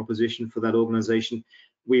value proposition for that organization.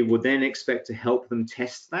 We would then expect to help them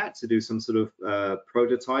test that, to do some sort of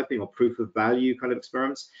prototyping or proof of value kind of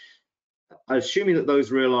experiments. Assuming that those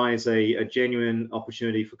realize a genuine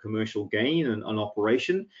opportunity for commercial gain and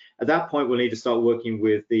operation, at that point we'll need to start working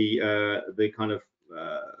with the kind of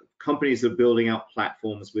companies that are building out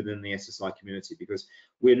platforms within the SSI community, because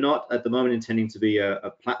we're not at the moment intending to be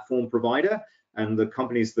a platform provider, and the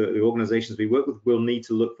companies, the organizations we work with will need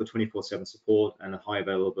to look for 24/7 support and a high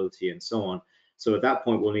availability and so on. So at that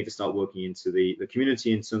point, we'll need to start working into the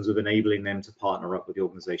community in terms of enabling them to partner up with the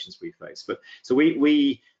organizations we face. But so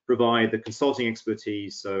we provide the consulting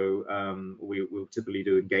expertise. So we'll typically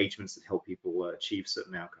do engagements that help people achieve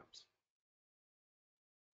certain outcomes.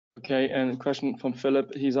 Okay, and a question from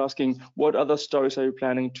Philip. He's asking, what other stories are you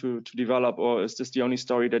planning to develop, or is this the only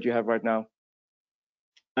story that you have right now?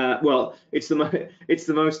 Well, it's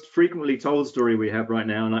the most frequently told story we have right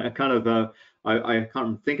now, and I kind of I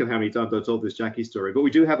can't think of how many times I've told this Jackie story, but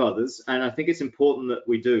we do have others, and I think it's important that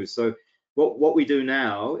we do. So what we do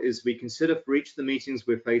now is we consider for each of the meetings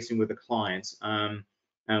we're facing with the clients, and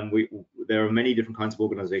there are many different kinds of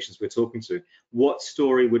organizations we're talking to, what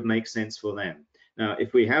story would make sense for them. Now,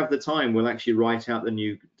 if we have the time, we'll actually write out the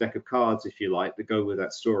new deck of cards, if you like, that go with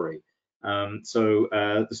that story. So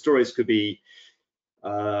the stories could be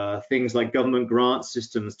things like government grant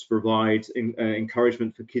systems to provide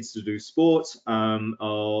encouragement for kids to do sport,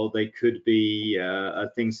 or they could be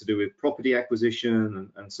things to do with property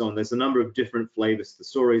acquisition and so on. There's a number of different flavors to the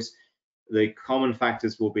stories. The common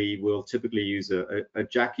factors will be, we'll typically use a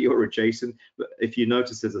Jackie or a Jason. But if you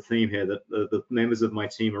notice, there's a theme here that the members of my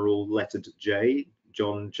team are all lettered J,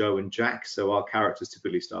 John, Joe, and Jack. So our characters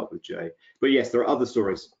typically start with J. But yes, there are other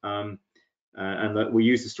stories. And that we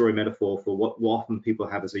use the story metaphor for what often people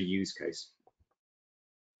have as a use case.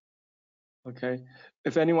 Okay.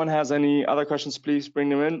 If anyone has any other questions, please bring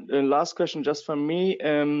them in. Last question just from me.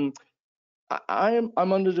 I'm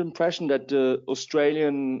under the impression that the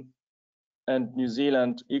Australian and New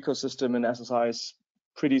Zealand ecosystem in SSI is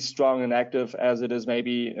pretty strong and active, as it is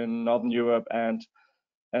maybe in Northern Europe and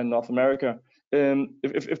North America.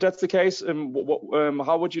 If that's the case,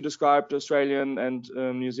 how would you describe the Australian and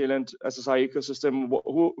New Zealand SSI ecosystem?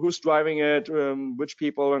 Who's driving it? Which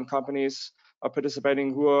people and companies are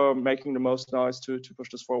participating? Who are making the most noise to push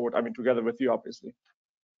this forward? I mean, together with you, obviously.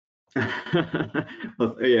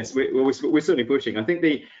 Well, yes, we're certainly pushing. I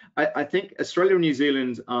think Australia and New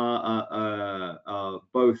Zealand are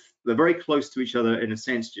both, they're very close to each other in a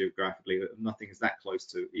sense geographically. Nothing is that close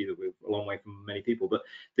to either. We're a long way from many people, but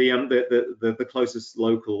the closest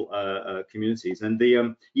local communities, and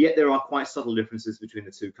yet there are quite subtle differences between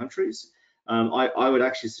the two countries. I would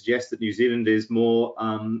actually suggest that New Zealand is more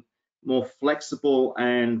flexible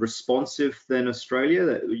and responsive than Australia.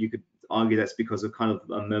 That you could argue that's because of kind of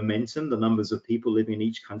momentum, the numbers of people living in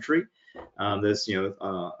each country. There's,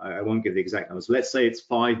 I won't give the exact numbers. Let's say it's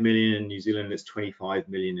 5 million in New Zealand, and it's 25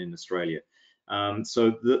 million in Australia.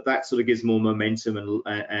 So that sort of gives more momentum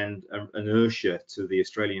and inertia to the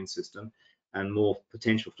Australian system, and more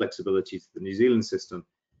potential flexibility to the New Zealand system.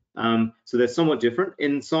 So they're somewhat different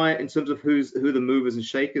in terms of who the movers and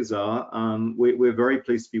shakers are. We're very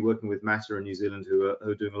pleased to be working with Matter in New Zealand, who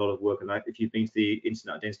are doing a lot of work. And if you've been to the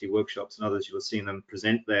Internet Identity workshops and others, you'll have seen them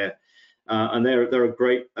present there. And they're a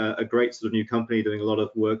great sort of new company doing a lot of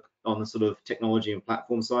work on the sort of technology and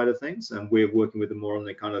platform side of things. And we're working with them more on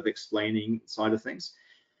the kind of explaining side of things.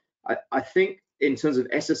 I think in terms of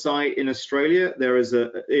SSI in Australia,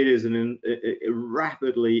 it is a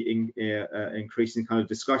rapidly increasing kind of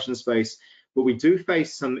discussion space, but we do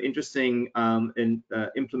face some interesting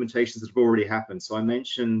implementations that have already happened. So I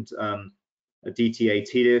mentioned a DTA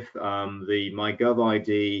TDIF, the MyGov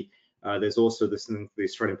ID. There's also this thing, the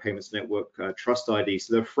Australian Payments Network Trust ID.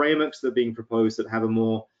 So there are frameworks that are being proposed that have a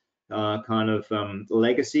more kind of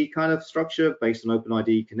legacy kind of structure based on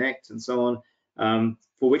OpenID Connect and so on.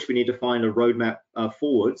 For which we need to find a roadmap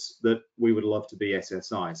forwards that we would love to be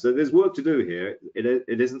SSI. So there's work to do here.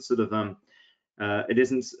 It isn't sort of It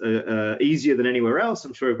isn't easier than anywhere else.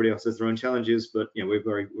 I'm sure everybody else has their own challenges, but you know,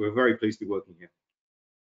 we're very pleased to be working here.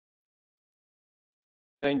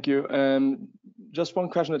 Thank you. Just one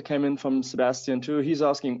question that came in from Sebastian too. He's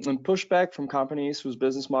asking, pushback from companies whose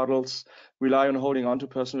business models rely on holding on to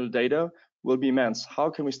personal data will be immense. How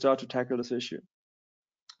can we start to tackle this issue?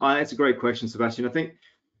 That's a great question, Sebastian.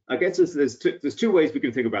 I guess there's two ways we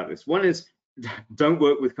can think about this. One is, don't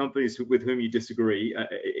work with companies with whom you disagree.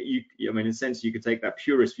 I mean, in a sense, you could take that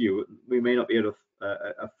purist view. We may not be able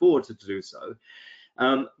to afford to do so.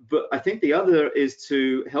 But I think the other is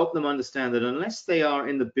to help them understand that unless they are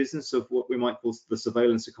in the business of what we might call the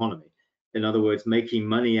surveillance economy, in other words, making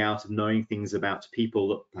money out of knowing things about people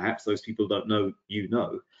that perhaps those people don't know you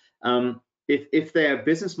know, if their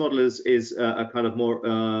business model is a kind of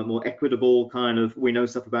more equitable kind of, we know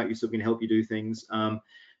stuff about you so we can help you do things,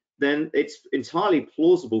 then it's entirely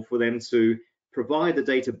plausible for them to provide the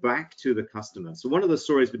data back to the customer. So one of the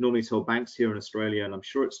stories we normally tell banks here in Australia, and I'm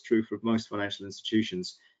sure it's true for most financial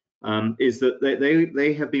institutions, is that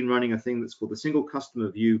they have been running a thing that's called the Single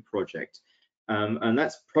Customer View project. And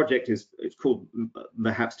that project it's called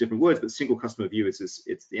perhaps different words, but Single Customer View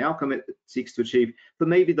it's the outcome it seeks to achieve for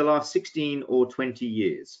maybe the last 16 or 20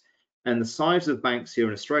 years. And the size of banks here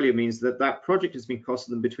in Australia means that that project has been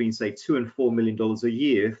costing them between, say, $2 and $4 million a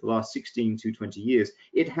year for the last 16 to 20 years.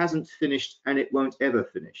 It hasn't finished and it won't ever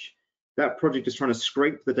finish. That project is trying to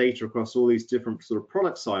scrape the data across all these different sort of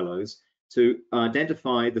product silos to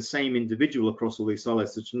identify the same individual across all these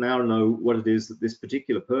silos to now know what it is that this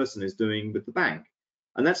particular person is doing with the bank.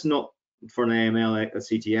 And that's not for an AML, a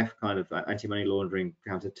CTF kind of anti-money laundering,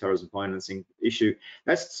 counter-terrorism financing issue.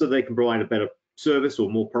 That's so they can provide a better service or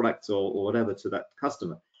more products or whatever to that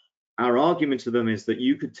customer. Our argument to them is that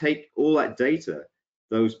you could take all that data,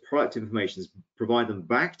 those product informations, provide them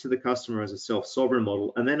back to the customer as a self-sovereign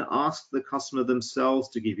model, and then ask the customer themselves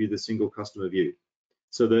to give you the single customer view.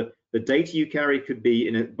 So the data you carry could be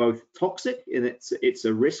in it both toxic, in it's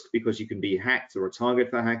a risk because you can be hacked or a target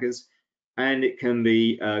for hackers, and it can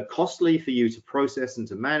be costly for you to process and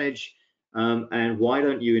to manage. And why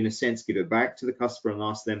don't you, in a sense, give it back to the customer and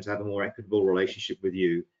ask them to have a more equitable relationship with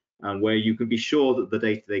you, where you can be sure that the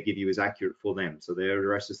data they give you is accurate for them. So their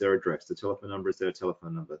address is their address, the telephone number is their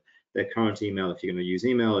telephone number, their current email, if you're going to use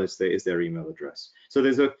email, is their email address. So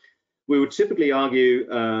we would typically argue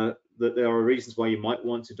that there are reasons why you might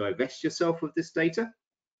want to divest yourself of this data.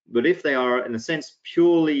 But if they are, in a sense,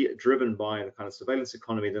 purely driven by the kind of surveillance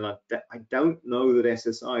economy, then I don't know that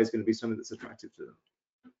SSI is going to be something that's attractive to them.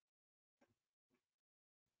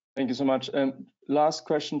 Thank you so much. Last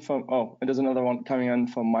question from, and there's another one coming in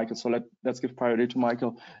from Michael, so let's give priority to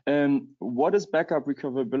Michael. What is backup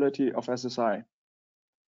recoverability of SSI?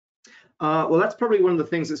 Well, that's probably one of the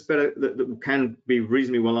things that's better that can be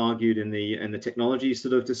reasonably well argued in the technology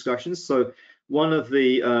sort of discussions. So one of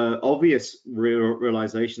the obvious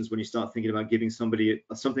realizations when you start thinking about giving somebody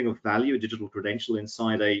something of value, a digital credential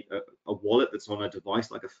inside a wallet that's on a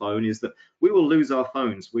device like a phone, is that we will lose our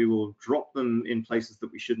phones. We will drop them in places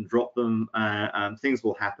that we shouldn't drop them. Things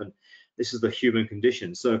will happen. This is the human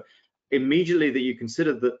condition. So immediately that you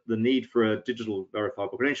consider the need for a digital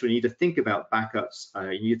verifiable credential, you need to think about backups,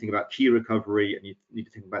 you need to think about key recovery, and you need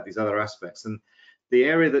to think about these other aspects. And the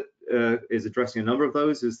area that is addressing a number of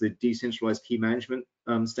those is the Decentralized Key Management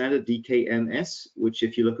Standard, DKMS, which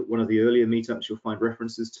if you look at one of the earlier meetups, you'll find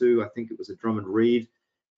references to. I think it was a Drummond Reed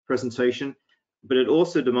presentation. But it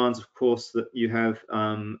also demands, of course, that you have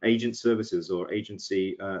agent services or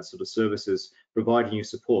agency sort of services providing you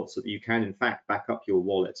support so that you can, in fact, back up your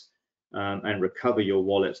wallet. And recover your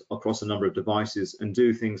wallet across a number of devices and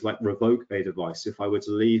do things like revoke a device. If I were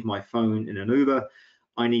to leave my phone in an Uber,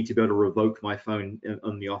 I need to be able to revoke my phone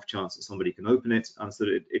on the off chance that somebody can open it, and so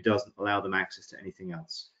that it doesn't allow them access to anything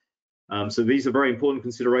else. So these are very important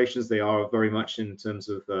considerations. They are very much in terms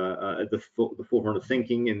of at the forefront of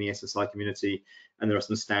thinking in the SSI community, and there are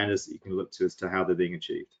some standards that you can look to as to how they're being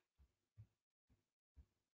achieved.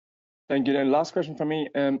 Thank you. And last question from me,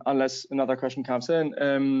 unless another question comes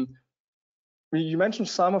in. You mentioned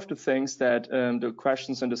some of the things that the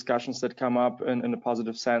questions and discussions that come up in a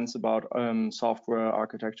positive sense about software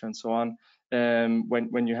architecture and so on.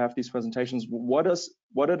 When you have these presentations, what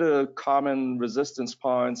are the common resistance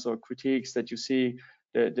points or critiques that you see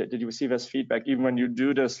that you receive as feedback, even when you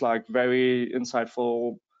do this like very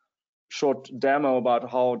insightful short demo about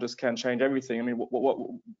how this can change everything? I mean,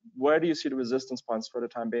 where do you see the resistance points for the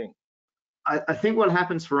time being? I think what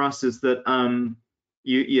happens for us is that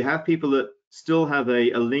you have people that still have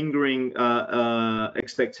a lingering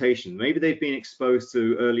expectation. Maybe they've been exposed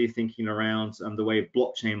to earlier thinking around the way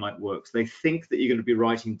blockchain might work. So they think that you're going to be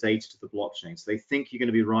writing data to the blockchain. So they think you're going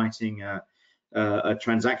to be writing a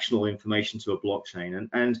transactional information to a blockchain.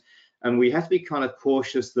 And we have to be kind of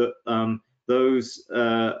cautious that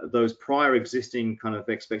those prior existing kind of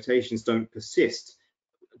expectations don't persist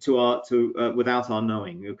without our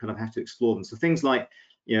knowing. You kind of have to explore them. So things like,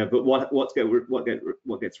 but what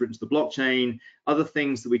gets written to the blockchain? Other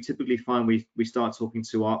things that we typically find we start talking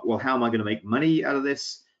to are, well, how am I going to make money out of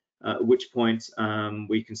this? At which point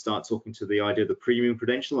we can start talking to the idea of the premium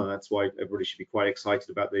credential, and that's why everybody should be quite excited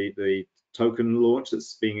about the token launch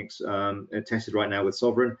that's being tested right now with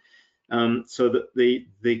Sovereign. So that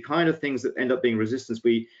the kind of things that end up being resistance,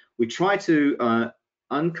 we try to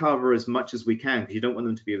uncover as much as we can, because you don't want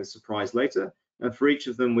them to be a surprise later. And for each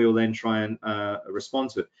of them, we'll then try and respond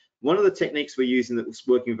to it. One of the techniques we're using that's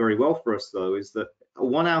working very well for us, though, is that a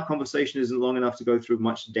 1 hour conversation isn't long enough to go through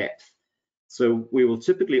much depth. So we will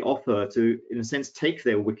typically offer to, in a sense, take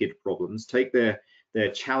their wicked problems, take their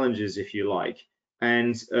challenges, if you like,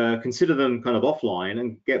 and consider them kind of offline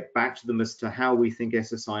and get back to them as to how we think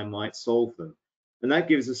SSI might solve them. And that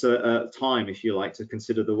gives us a time, if you like, to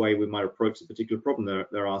consider the way we might approach a particular problem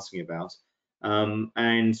they're asking about.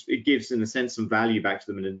 And it gives, in a sense, some value back to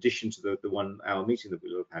them in addition to the 1 hour meeting that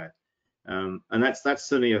we'll have had. And that's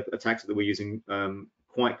certainly a tactic that we're using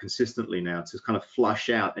quite consistently now to kind of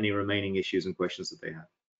flush out any remaining issues and questions that they have.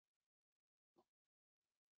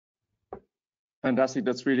 Fantastic.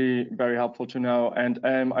 That's really very helpful to know. And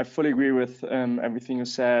I fully agree with everything you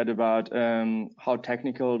said about how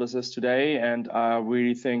technical this is today. And I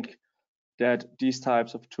really think that these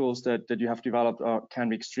types of tools that you have developed can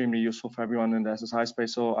be extremely useful for everyone in the SSI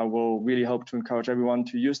space. So I will really hope to encourage everyone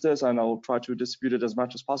to use this, and I'll try to distribute it as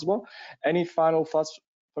much as possible. Any final thoughts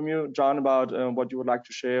from you, John, about what you would like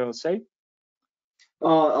to share or say?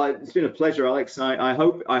 It's been a pleasure, Alex. I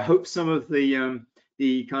hope some of the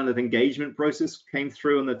kind of engagement process came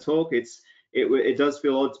through on the talk. It does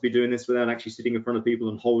feel odd to be doing this without actually sitting in front of people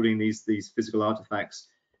and holding these physical artifacts.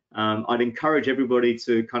 I'd encourage everybody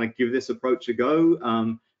to kind of give this approach a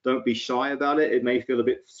go. Don't be shy about it. It may feel a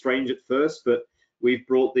bit strange at first, but we've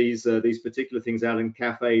brought these particular things out in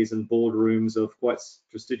cafes and boardrooms of quite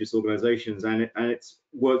prestigious organizations, and it's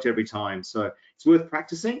worked every time. So it's worth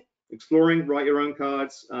practicing, exploring, write your own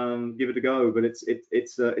cards, give it a go. But it's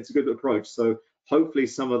a good approach. So hopefully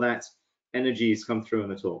some of that energy has come through in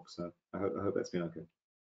the talk. So I hope that's been okay.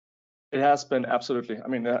 It has been, absolutely. I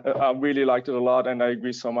mean, I really liked it a lot, and I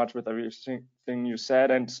agree so much with everything you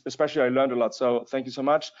said, and especially I learned a lot. So thank you so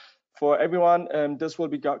much. For everyone, this will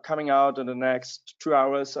be coming out in the next 2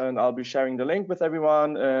 hours, and I'll be sharing the link with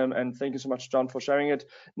everyone. And thank you so much, John, for sharing it.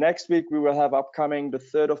 Next week, we will have upcoming the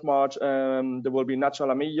 3rd of March. There will be Nacho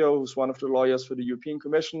Lamillo, who's one of the lawyers for the European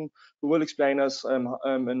Commission, who will explain us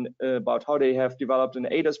about how they have developed an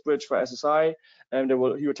ADAS bridge for SSI. And he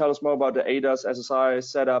will tell us more about the ADAS SSI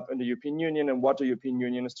setup in the European Union and what the European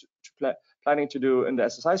Union is planning to do in the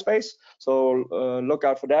SSI space. So look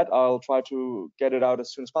out for that. I'll try to get it out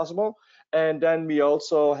as soon as possible. And then we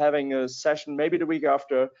also having a session maybe the week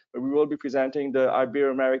after, where we will be presenting the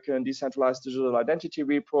Ibero-American Decentralized Digital Identity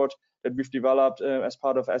Report that we've developed as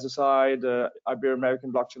part of SSI, the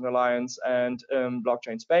Ibero-American Blockchain Alliance, and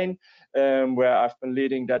Blockchain Spain, where I've been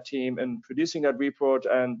leading that team in producing that report.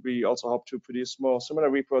 And we also hope to produce more similar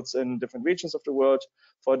reports in different regions of the world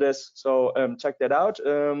for this. So check that out.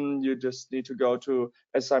 You just need to go to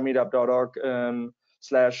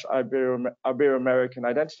ssimeetup.org/Ibero-American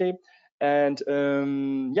Identity. And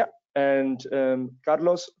yeah, and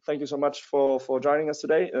Carlos, thank you so much for joining us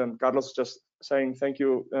today. Carlos just saying thank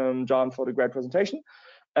you, John, for the great presentation.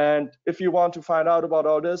 And if you want to find out about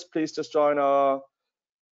all this, please just join our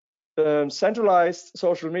centralized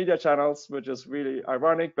social media channels, which is really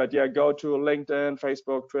ironic, but yeah, go to LinkedIn,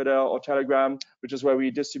 Facebook, Twitter, or Telegram, which is where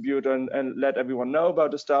we distribute and let everyone know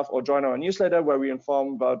about the stuff, or join our newsletter where we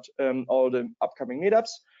inform about all the upcoming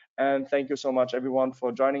meetups. And thank you so much, everyone,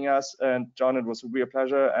 for joining us. And John, it was a real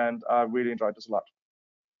pleasure, and I really enjoyed this a lot.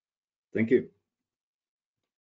 Thank you.